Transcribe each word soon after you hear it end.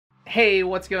Hey,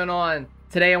 what's going on?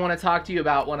 Today I want to talk to you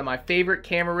about one of my favorite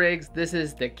camera rigs. This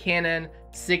is the Canon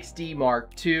 6D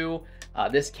Mark II.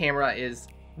 This camera is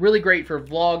really great for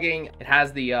vlogging. It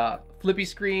has the flippy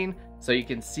screen so you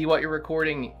can see what you're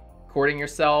recording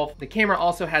yourself. The camera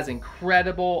also has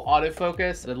incredible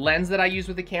autofocus. The lens that I use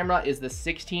with the camera is the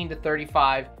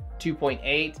 16-35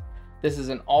 2.8. This is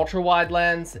an ultra wide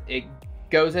lens. It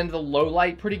goes into the low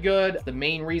light pretty good. The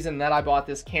main reason that I bought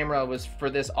this camera was for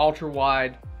this ultra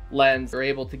wide lens. You're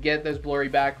able to get those blurry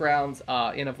backgrounds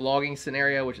in a vlogging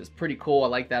scenario, which is pretty cool. I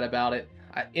like that about it.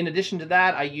 In addition to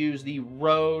that, I use the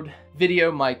Rode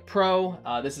VideoMic Pro.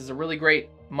 This is a really great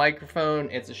microphone.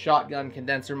 It's a shotgun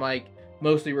condenser mic,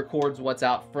 mostly records what's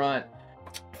out front.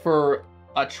 For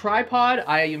a tripod,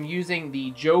 I am using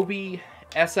the Joby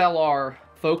SLR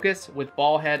Focus with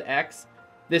Ball Head X.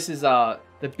 This is the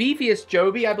beefiest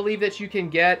Joby I believe that you can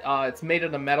get. It's made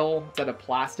out of metal instead of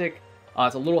plastic.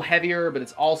 It's a little heavier, but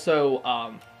it's also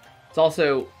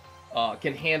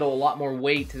can handle a lot more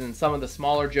weight than some of the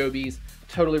smaller Jobies.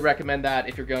 Totally recommend that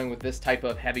if you're going with this type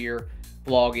of heavier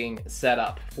vlogging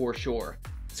setup for sure.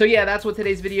 So yeah, that's what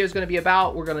today's video is going to be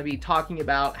about. We're going to be talking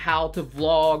about how to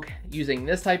vlog using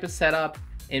this type of setup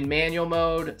in manual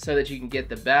mode so that you can get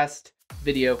the best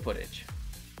video footage.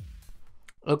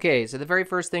 Okay, so the very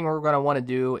first thing we're going to want to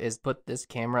do is put this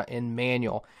camera in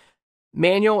manual.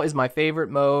 Manual is my favorite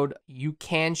mode. You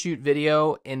can shoot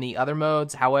video in the other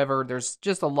modes. However, there's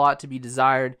just a lot to be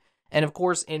desired. And of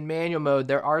course, in manual mode,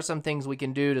 there are some things we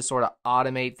can do to sort of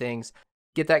automate things.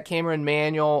 Get that camera in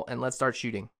manual and let's start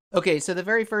shooting. Okay, so the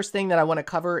very first thing that I want to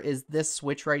cover is this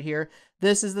switch right here.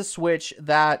 This is the switch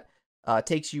that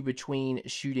takes you between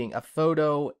shooting a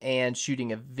photo and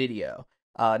shooting a video.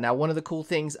 Now, one of the cool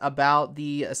things about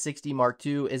the 6D Mark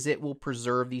II is it will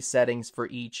preserve these settings for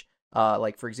each.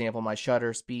 Like for example, my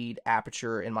shutter speed,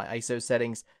 aperture, and my ISO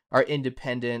settings are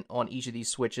independent on each of these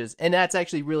switches. And that's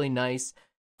actually really nice.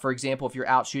 For example, if you're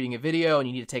out shooting a video and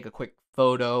you need to take a quick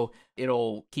photo,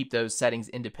 it'll keep those settings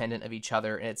independent of each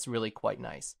other, and it's really quite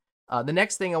nice. The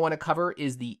next thing I want to cover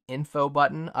is the info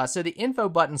button. So the info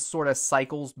button sort of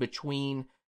cycles between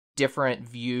different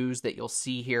views that you'll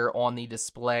see here on the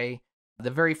display. The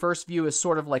very first view is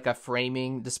sort of like a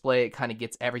framing display. It kind of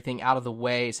gets everything out of the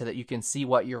way so that you can see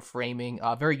what you're framing.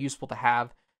 Very useful to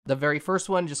have. The very first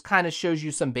one just kind of shows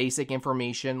you some basic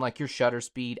information like your shutter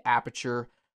speed, aperture,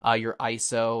 your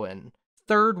ISO. And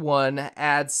third one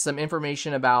adds some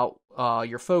information about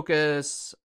your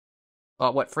focus,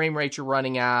 what frame rate you're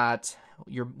running at,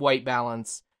 your white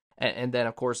balance. And then,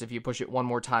 of course, if you push it one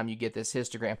more time, you get this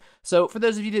histogram. So for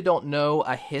those of you that don't know,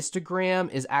 a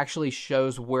histogram actually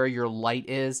shows where your light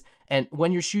is. And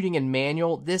when you're shooting in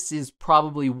manual, this is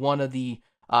probably one of the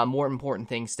more important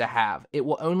things to have. It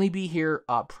will only be here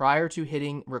prior to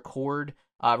hitting record.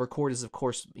 Record is, of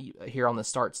course, here on the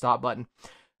start-stop button.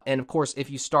 And, of course, if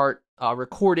you start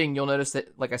recording, you'll notice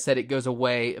that, like I said, it goes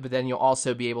away. But then you'll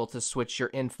also be able to switch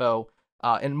your info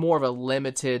in more of a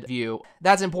limited view.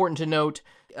 That's important to note.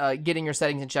 Getting your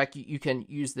settings in check, you can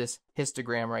use this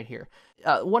histogram right here.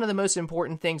 One of the most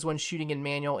important things when shooting in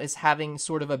manual is having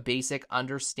sort of a basic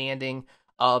understanding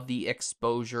of the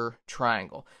exposure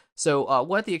triangle. So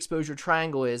what the exposure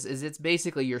triangle is it's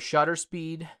basically your shutter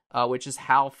speed, which is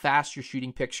how fast you're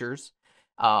shooting pictures.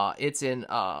 It's in,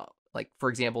 like, for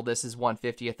example, this is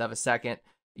 1/50th of a second.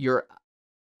 Your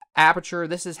aperture,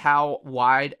 this is how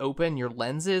wide open your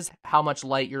lens is, how much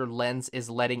light your lens is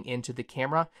letting into the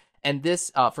camera. And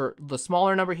this, for the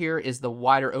smaller number here, is the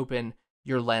wider open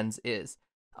your lens is.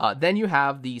 Then you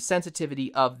have the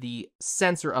sensitivity of the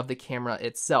sensor of the camera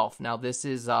itself. Now this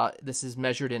is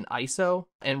measured in ISO,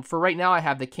 and for right now I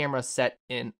have the camera set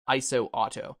in ISO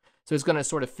auto. So it's going to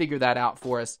sort of figure that out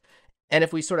for us. And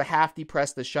if we sort of half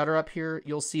depress the shutter up here,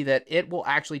 you'll see that it will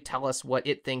actually tell us what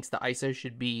it thinks the ISO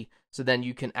should be. So then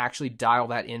you can actually dial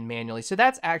that in manually. So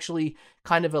that's actually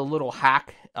kind of a little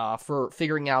hack for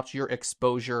figuring out your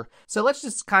exposure. So let's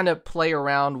just kind of play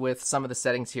around with some of the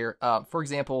settings here. For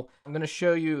example, I'm going to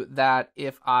show you that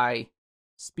if I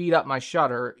speed up my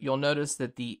shutter, you'll notice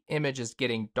that the image is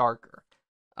getting darker.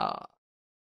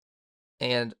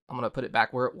 And I'm going to put it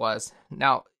back where it was.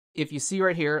 Now, if you see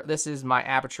right here, this is my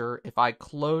aperture. If I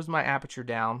close my aperture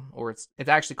down, or it's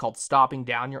actually called stopping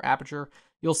down your aperture,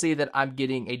 you'll see that I'm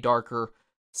getting a darker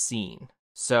scene.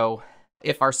 So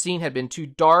if our scene had been too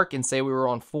dark and say we were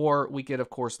on 4, we could, of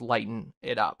course, lighten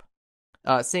it up.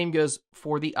 Same goes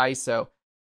for the ISO.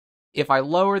 If I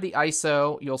lower the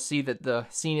ISO, you'll see that the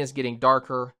scene is getting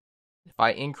darker. If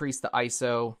I increase the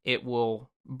ISO, it will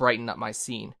brighten up my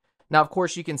scene. Now, of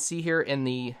course, you can see here in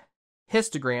the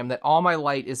histogram that all my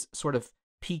light is sort of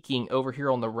peaking over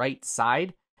here on the right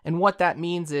side. And what that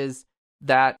means is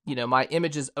that, my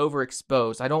image is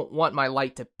overexposed. I don't want my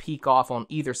light to peak off on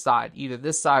either side, either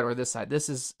this side or this side. This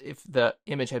is if the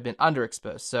image had been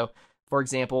underexposed. So, for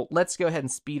example, let's go ahead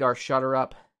and speed our shutter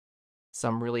up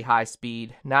some really high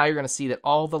speed. Now you're going to see that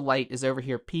all the light is over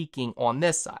here peaking on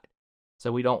this side.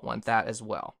 So we don't want that as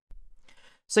well.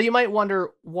 So you might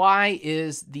wonder, why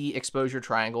is the exposure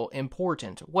triangle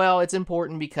important? Well, it's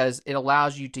important because it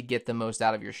allows you to get the most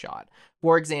out of your shot.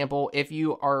 For example, if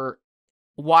you are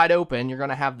wide open, you're going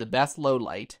to have the best low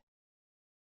light,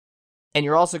 and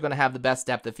you're also going to have the best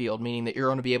depth of field, meaning that you're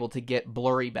going to be able to get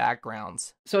blurry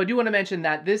backgrounds. So I do want to mention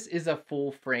that this is a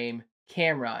full frame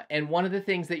camera, and one of the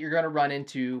things that you're going to run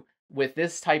into with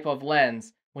this type of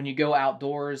lens when you go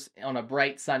outdoors on a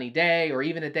bright sunny day, or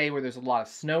even a day where there's a lot of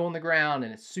snow on the ground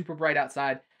and it's super bright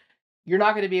outside, you're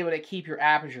not going to be able to keep your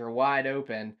aperture wide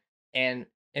open and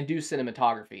do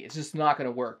cinematography. It's just not going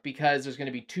to work because there's going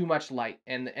to be too much light,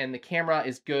 and the camera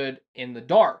is good in the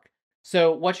dark.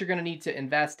 So what you're going to need to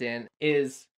invest in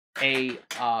is a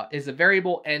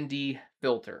variable ND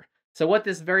filter. So what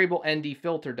this variable ND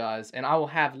filter does, and I will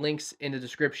have links in the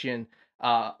description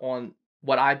on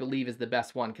what I believe is the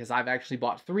best one, because I've actually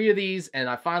bought 3 of these and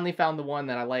I finally found the one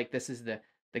that I like. This is the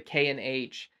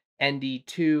KNH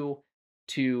ND2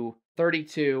 to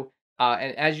 32.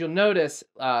 And as you'll notice,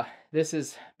 this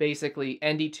is basically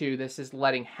ND2. This is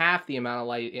letting half the amount of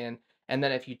light in. And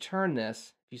then if you turn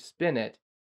this, if you spin it,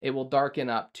 it will darken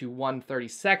up to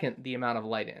 1/32 the amount of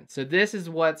light in. So this is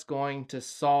what's going to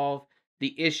solve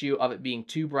the issue of it being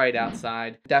too bright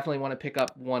outside. Definitely want to pick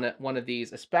up one of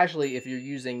these, especially if you're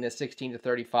using this 16 to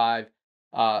 35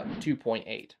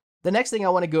 2.8. The next thing I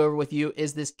want to go over with you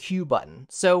is this Q button.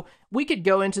 So we could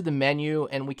go into the menu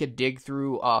and we could dig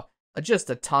through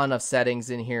just a ton of settings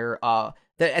in here.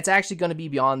 It's actually going to be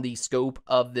beyond the scope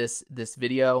of this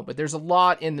video, but there's a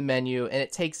lot in the menu and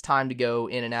it takes time to go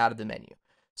in and out of the menu.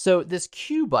 So this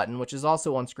Q button, which is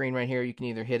also on screen right here, you can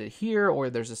either hit it here or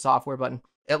there's a software button.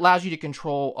 It allows you to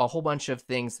control a whole bunch of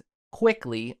things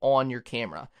quickly on your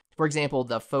camera. For example,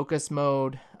 the focus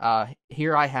mode.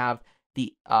 Here I have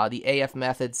the AF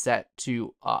method set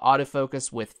to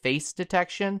autofocus with face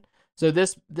detection. So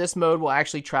this mode will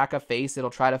actually track a face. It'll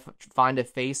try to find a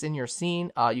face in your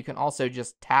scene. You can also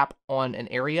just tap on an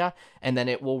area and then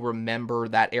it will remember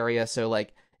that area. So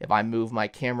like if I move my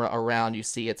camera around, you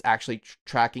see it's actually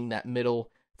tracking that middle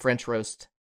French roast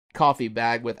coffee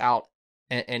bag without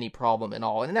any problem at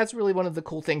all. And that's really one of the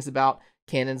cool things about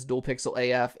Canon's dual pixel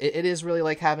AF. It is really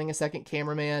like having a second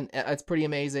cameraman. It's pretty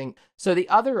amazing. So the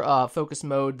other focus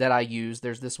mode that I use,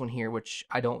 there's this one here, which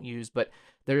I don't use, but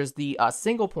there's the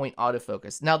single point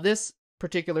autofocus. Now this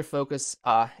particular focus,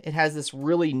 it has this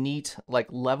really neat like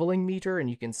leveling meter, and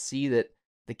you can see that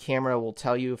the camera will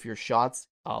tell you if your shot's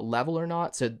level or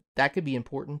not. So that could be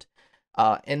important.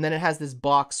 And then it has this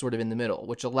box sort of in the middle,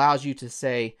 which allows you to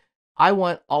say, I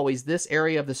want always this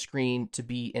area of the screen to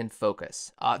be in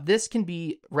focus. This can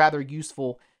be rather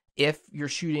useful if you're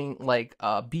shooting like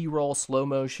B-roll slow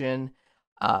motion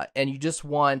and you just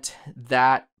want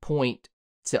that point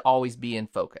to always be in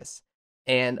focus.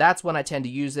 And that's when I tend to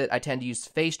use it. I tend to use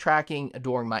face tracking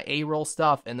during my A-roll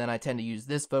stuff, and then I tend to use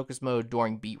this focus mode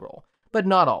during B-roll. But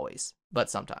not always,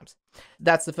 but sometimes.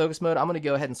 That's the focus mode. I'm going to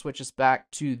go ahead and switch us back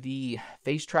to the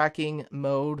face tracking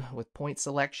mode with point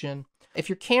selection. If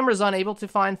your camera's unable to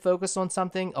find focus on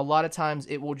something, a lot of times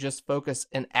it will just focus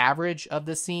an average of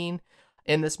the scene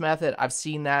in this method. I've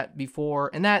seen that before,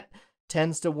 and that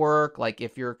tends to work. Like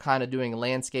if you're kind of doing a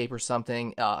landscape or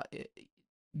something,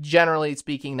 generally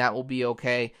speaking, that will be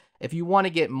okay. If you want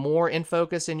to get more in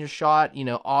focus in your shot,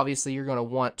 obviously you're going to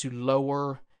want to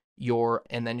lower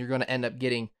and then you're going to end up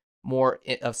getting more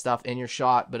of stuff in your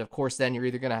shot. But of course, then you're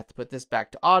either going to have to put this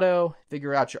back to auto,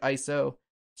 figure out your ISO.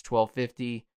 It's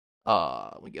 1250.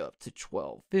 We go up to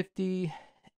 1250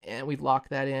 and we lock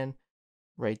that in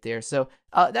right there. So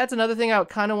that's another thing I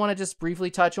kind of want to just briefly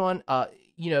touch on.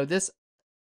 This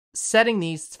setting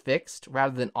these fixed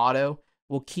rather than auto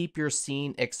will keep your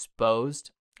scene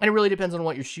exposed. And it really depends on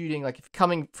what you're shooting. Like if you're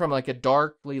coming from like a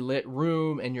darkly lit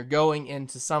room and you're going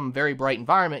into some very bright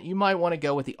environment, you might want to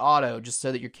go with the auto just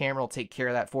so that your camera will take care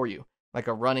of that for you. Like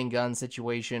a running gun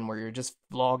situation where you're just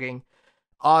vlogging.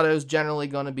 Auto's generally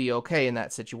going to be okay in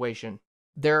that situation.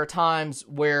 There are times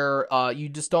where you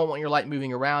just don't want your light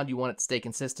moving around. You want it to stay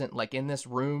consistent. Like in this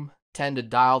room, tend to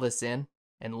dial this in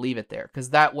and leave it there. Because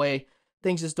that way,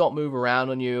 things just don't move around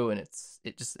on you and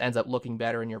it just ends up looking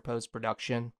better in your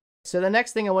post-production. So the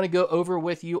next thing I want to go over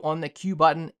with you on the Q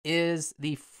button is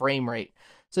the frame rate.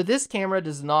 So this camera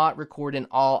does not record in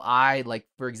all I, like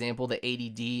for example, the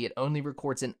 80D. It only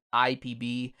records in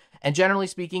IPB. And generally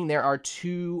speaking, there are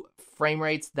two frame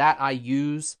rates that I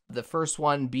use. The first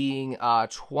one being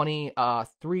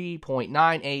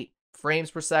 23.98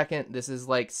 frames per second. This is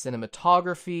like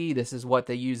cinematography. This is what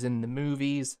they use in the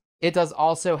movies. It does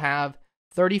also have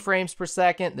 30 frames per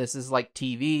second. This is like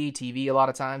TV. TV a lot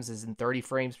of times is in 30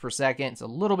 frames per second. It's a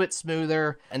little bit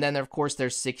smoother. And then of course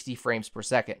there's 60 frames per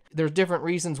second. There's different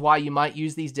reasons why you might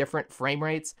use these different frame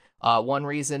rates. One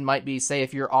reason might be, say,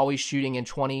 if you're always shooting in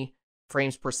 20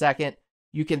 frames per second,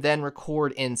 you can then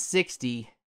record in 60.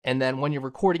 And then when you're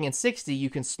recording in 60, you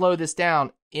can slow this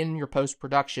down in your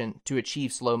post-production to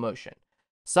achieve slow motion.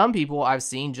 Some people I've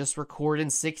seen just record in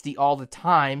 60 all the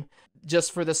time,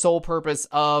 just for the sole purpose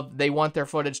of they want their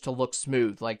footage to look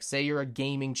smooth. Like, say you're a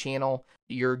gaming channel,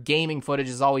 your gaming footage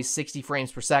is always 60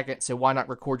 frames per second, so why not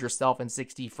record yourself in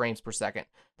 60 frames per second?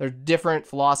 There's different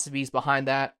philosophies behind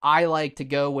that. I like to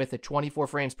go with a 24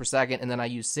 frames per second, and then I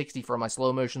use 60 for my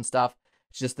slow motion stuff.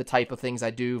 It's just the type of things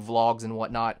I do, vlogs and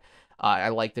whatnot. I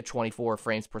like the 24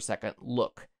 frames per second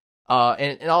look.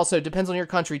 And it also depends on your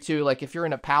country too. Like if you're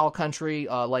in a PAL country,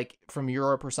 like from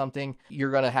Europe or something,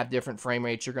 you're going to have different frame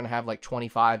rates. You're going to have like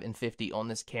 25 and 50 on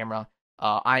this camera.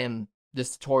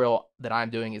 This tutorial that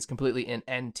I'm doing is completely in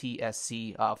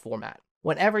NTSC format.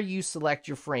 Whenever you select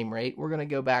your frame rate, we're going to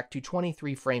go back to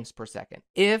 23 frames per second.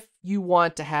 If you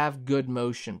want to have good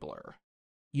motion blur,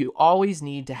 you always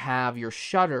need to have your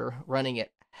shutter running at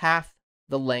half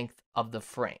the length of the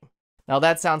frame. Now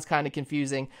that sounds kind of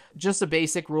confusing. Just a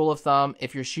basic rule of thumb,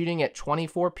 if you're shooting at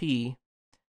 24p,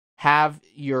 have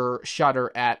your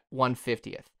shutter at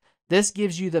 1/50th. This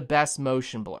gives you the best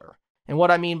motion blur. And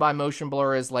what I mean by motion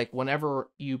blur is like whenever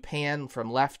you pan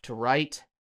from left to right,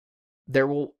 it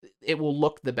will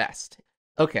look the best.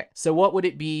 Okay, so what would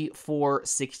it be for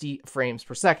 60 frames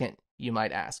per second, you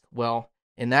might ask? Well,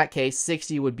 in that case,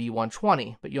 60 would be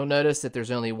 120, but you'll notice that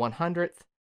there's only 100th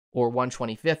or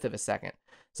 1/25th of a second.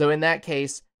 So in that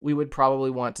case, we would probably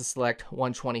want to select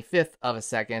 1/25th of a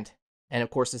second. And of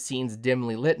course, the scene's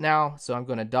dimly lit now. So I'm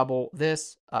going to double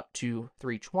this up to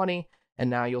 320. And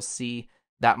now you'll see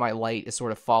that my light is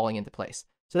sort of falling into place.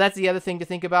 So that's the other thing to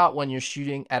think about when you're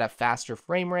shooting at a faster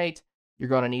frame rate. You're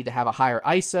going to need to have a higher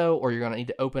ISO, or you're going to need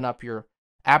to open up your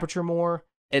aperture more.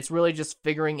 It's really just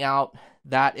figuring out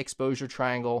that exposure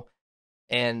triangle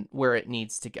and where it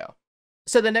needs to go.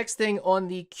 So the next thing on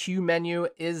the Q menu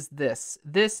is this.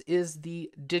 This is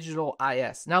the digital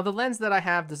IS. Now the lens that I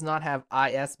have does not have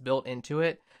IS built into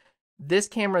it. This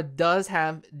camera does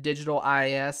have digital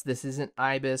IS. This isn't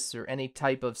IBIS or any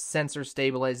type of sensor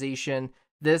stabilization.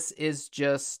 This is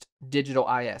just digital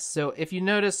IS. So if you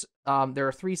notice, there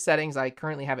are 3 settings. I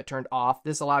currently have it turned off.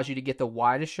 This allows you to get the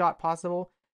widest shot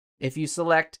possible. If you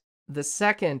select the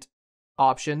second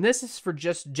option, this is for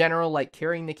just general, like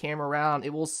carrying the camera around.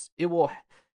 It will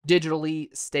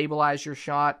digitally stabilize your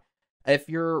shot. If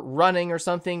you're running or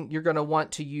something, you're going to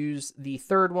want to use the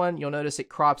third one. You'll notice it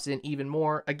crops in even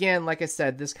more. Again, like I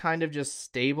said, this kind of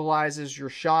just stabilizes your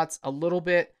shots a little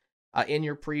bit in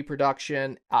your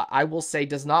pre-production. I will say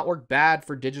does not work bad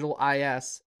for digital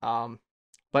IS,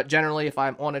 but generally if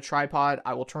I'm on a tripod,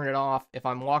 I will turn it off. If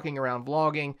I'm walking around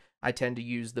vlogging, I tend to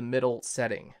use the middle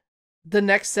setting. The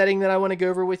next setting that I want to go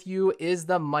over with you is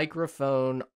the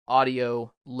microphone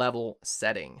audio level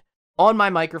setting. On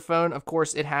my microphone, of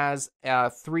course, it has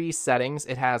 3 settings.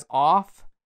 It has off,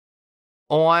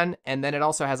 on, and then it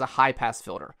also has a high pass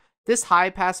filter. This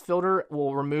high pass filter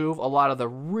will remove a lot of the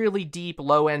really deep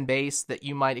low end bass that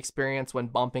you might experience when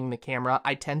bumping the camera.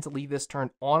 I tend to leave this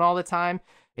turned on all the time.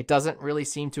 It doesn't really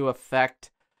seem to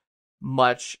affect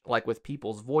much, like with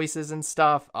people's voices and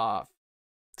stuff.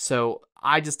 So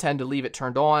I just tend to leave it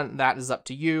turned on. That is up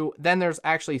to you. Then there's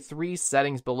actually 3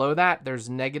 settings below that. There's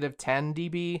 -10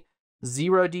 dB,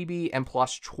 0 dB, and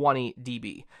 +20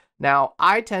 dB. Now,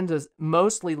 I tend to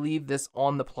mostly leave this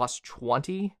on the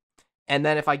 +20. And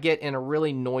then if I get in a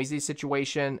really noisy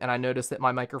situation and I notice that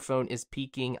my microphone is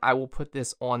peaking, I will put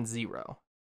this on 0.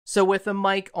 So with the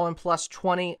mic on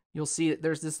 +20, you'll see that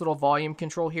there's this little volume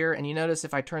control here. And you notice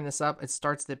if I turn this up, it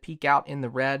starts to peak out in the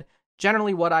red.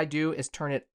 Generally, what I do is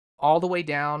turn it all the way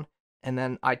down, and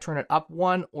then I turn it up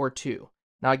 1 or 2.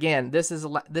 Now again, this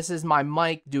is my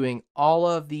mic doing all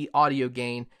of the audio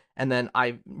gain, and then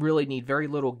I really need very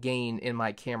little gain in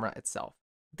my camera itself.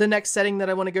 The next setting that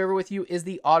I want to go over with you is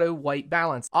the auto white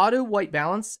balance. Auto white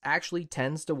balance actually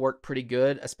tends to work pretty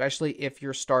good, especially if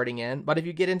you're starting in. But if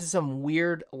you get into some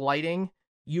weird lighting,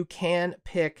 you can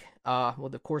pick,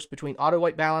 well, of course, between auto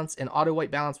white balance and auto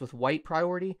white balance with white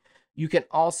priority. You can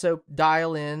also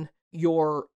dial in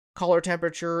your color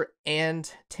temperature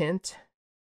and tint,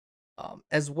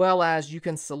 as well as you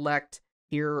can select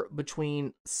here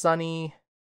between sunny,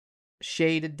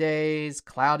 shaded days,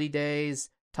 cloudy days,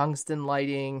 tungsten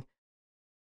lighting,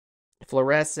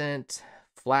 fluorescent,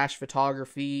 flash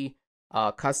photography,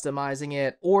 customizing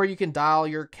it, or you can dial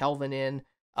your Kelvin in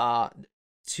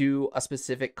to a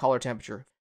specific color temperature.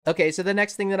 Okay, so the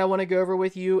next thing that I want to go over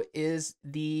with you is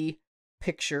the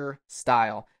picture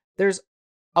style. There's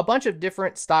a bunch of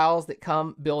different styles that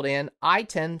come built in. I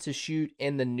tend to shoot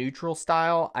in the neutral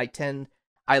style.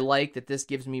 I like that this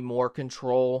gives me more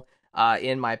control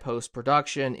in my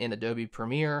post-production in Adobe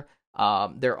Premiere.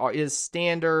 Is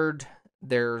standard,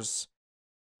 there's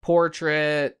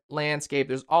portrait, landscape,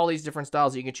 there's all these different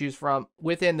styles that you can choose from.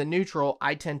 Within the neutral,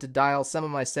 I tend to dial some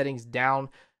of my settings down.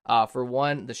 For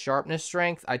one, the sharpness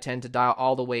strength, I tend to dial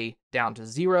all the way down to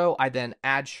 0. I then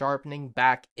add sharpening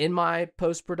back in my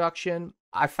post-production.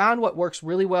 I found what works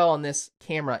really well on this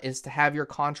camera is to have your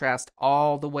contrast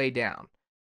all the way down.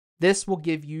 This will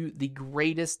give you the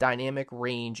greatest dynamic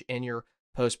range in your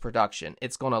post-production.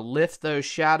 It's going to lift those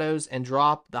shadows and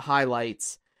drop the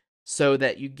highlights so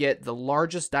that you get the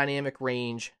largest dynamic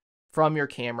range from your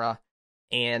camera.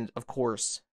 And of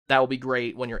course, that will be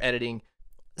great when you're editing.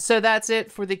 So that's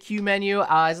it for the Q menu.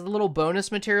 As a little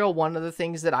bonus material, one of the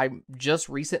things that I just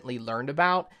recently learned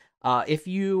about, if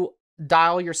you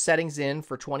dial your settings in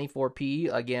for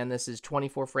 24p, again, this is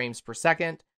 24 frames per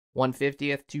second,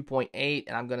 1/50th, 2.8,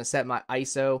 and I'm going to set my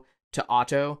ISO to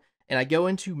auto, and I go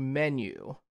into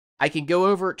menu, I can go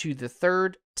over to the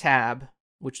third tab,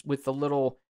 which with the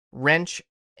little wrench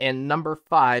and number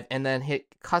 5, and then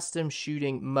hit custom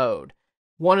shooting mode.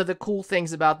 One of the cool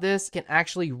things about this can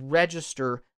actually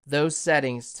register those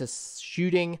settings to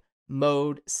shooting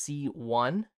mode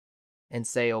C1 and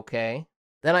say okay.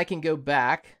 Then I can go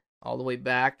back, all the way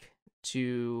back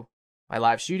to my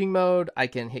live shooting mode. I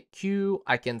can hit Q,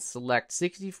 I can select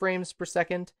 60 frames per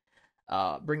second,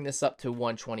 bring this up to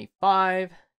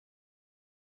 125,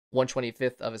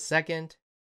 1/25th of a second.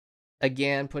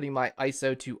 Again, putting my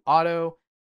ISO to auto.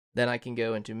 Then I can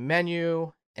go into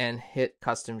menu and hit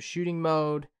custom shooting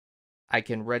mode. I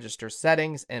can register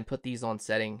settings and put these on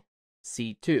setting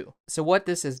C2. So what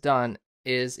this has done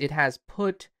is it has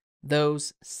put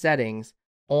those settings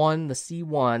on the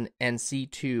C1 and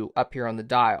C2 up here on the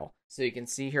dial. So you can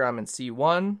see here I'm in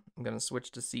C1. I'm going to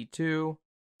switch to C2.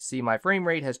 See my frame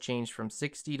rate has changed from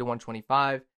 60 to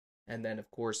 125. And then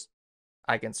of course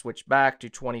I can switch back to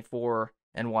 24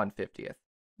 and 1/50th.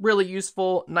 Really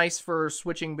useful, nice for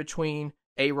switching between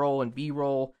A-roll and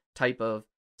B-roll type of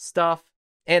stuff.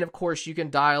 And of course, you can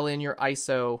dial in your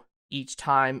ISO each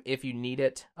time if you need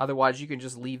it. Otherwise, you can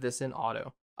just leave this in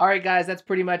auto. All right, guys, that's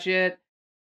pretty much it.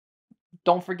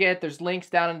 Don't forget, there's links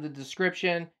down in the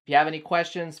description. If you have any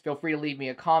questions, feel free to leave me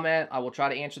a comment. I will try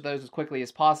to answer those as quickly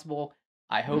as possible.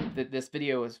 I hope that this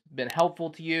video has been helpful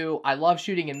to you. I love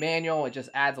shooting in manual. It just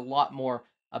adds a lot more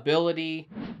ability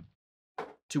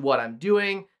to what I'm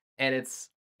doing, and it's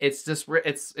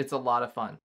a lot of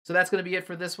fun. So that's going to be it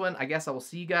for this one. I guess I will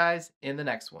see you guys in the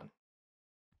next one.